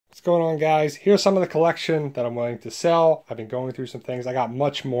What's going on, guys? Here's some of the collection that I'm willing to sell. I've been going through some things. I got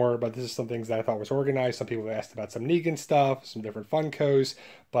much more, but this is some things that I thought was organized. Some people have asked about some Negan stuff, some different Funkos,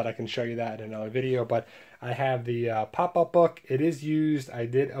 but I can show you that in another video. But I have the pop-up book. It is used. I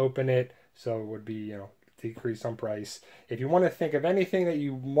did open it, so it would be, decrease on price. If you want to think of anything that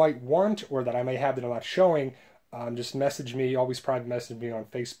you might want or that I may have that I'm not showing, just message me. Always private message me on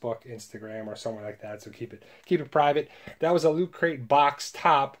Facebook, Instagram, or somewhere like that. So keep it private. That was a Loot Crate box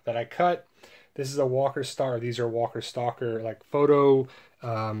top that I cut. This is a Walker Star. These are Walker Stalker like photo,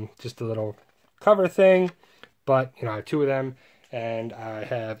 just a little cover thing. But I have two of them, and I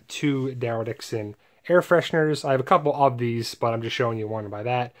have two Daryl Dixon air fresheners. I have a couple of these, but I'm just showing you one by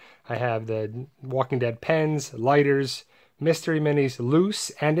that. I have the Walking Dead pens, lighters, mystery minis, loose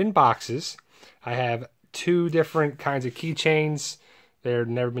and in boxes. I have two different kinds of keychains. They're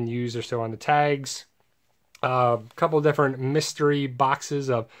never been used. They're still on the tags. A couple different mystery boxes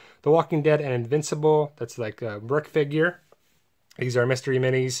of The Walking Dead and Invincible. That's like a brick figure. These are mystery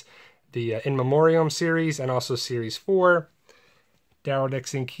minis. The In Memoriam series and also series 4. Daryl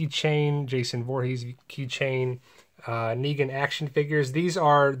Dixon keychain, Jason Voorhees keychain, Negan action figures. These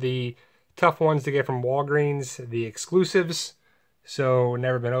are the tough ones to get from Walgreens, the exclusives. So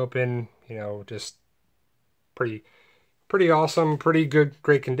never been open, just pretty awesome, pretty good,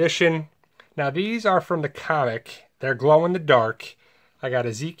 great condition. Now these are from the comic. They're glow in the dark. I got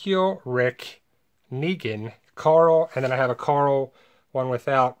Ezekiel, Rick, Negan, Carl, and then I have a Carl one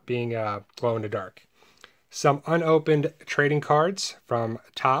without being glow in the dark. Some unopened trading cards from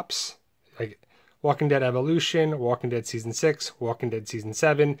Topps, like Walking Dead Evolution, Walking Dead Season 6, Walking Dead Season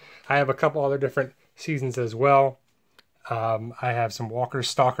 7. I have a couple other different seasons as well. I have some Walker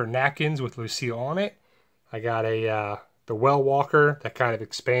Stalker napkins with Lucille on it. I got the Well Walker that kind of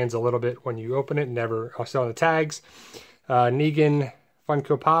expands a little bit when you open it. Never, I'll sell the tags. Negan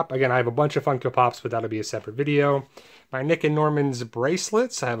Funko Pop. Again, I have a bunch of Funko Pops, but that'll be a separate video. My Nick and Norman's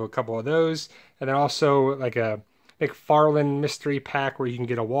bracelets. I have a couple of those. And then also like a McFarlane mystery pack where you can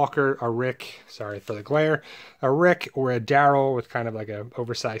get a Walker, a Rick, sorry for the glare, a Rick or a Daryl with kind of like a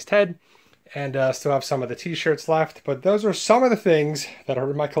oversized head. And still have some of the t-shirts left. But those are some of the things that are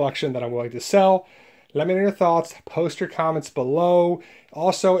in my collection that I'm willing to sell. Let me know your thoughts. Post your comments below.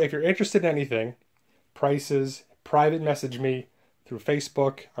 Also, if you're interested in anything, prices, private message me through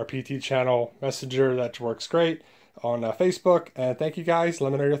Facebook, our PT channel, Messenger, that works great on Facebook. And thank you guys.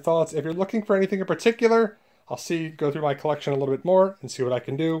 Let me know your thoughts. If you're looking for anything in particular, I'll go through my collection a little bit more and see what I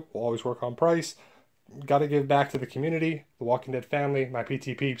can do. We'll always work on price. Got to give back to the community, the Walking Dead family, my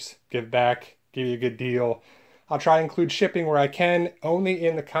PT peeps. Give back, give you a good deal. I'll try to include shipping where I can, only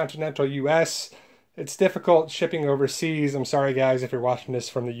in the continental US. It's difficult shipping overseas. I'm sorry, guys, if you're watching this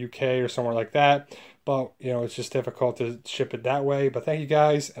from the UK or somewhere like that. But, it's just difficult to ship it that way. But thank you,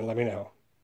 guys, and let me know.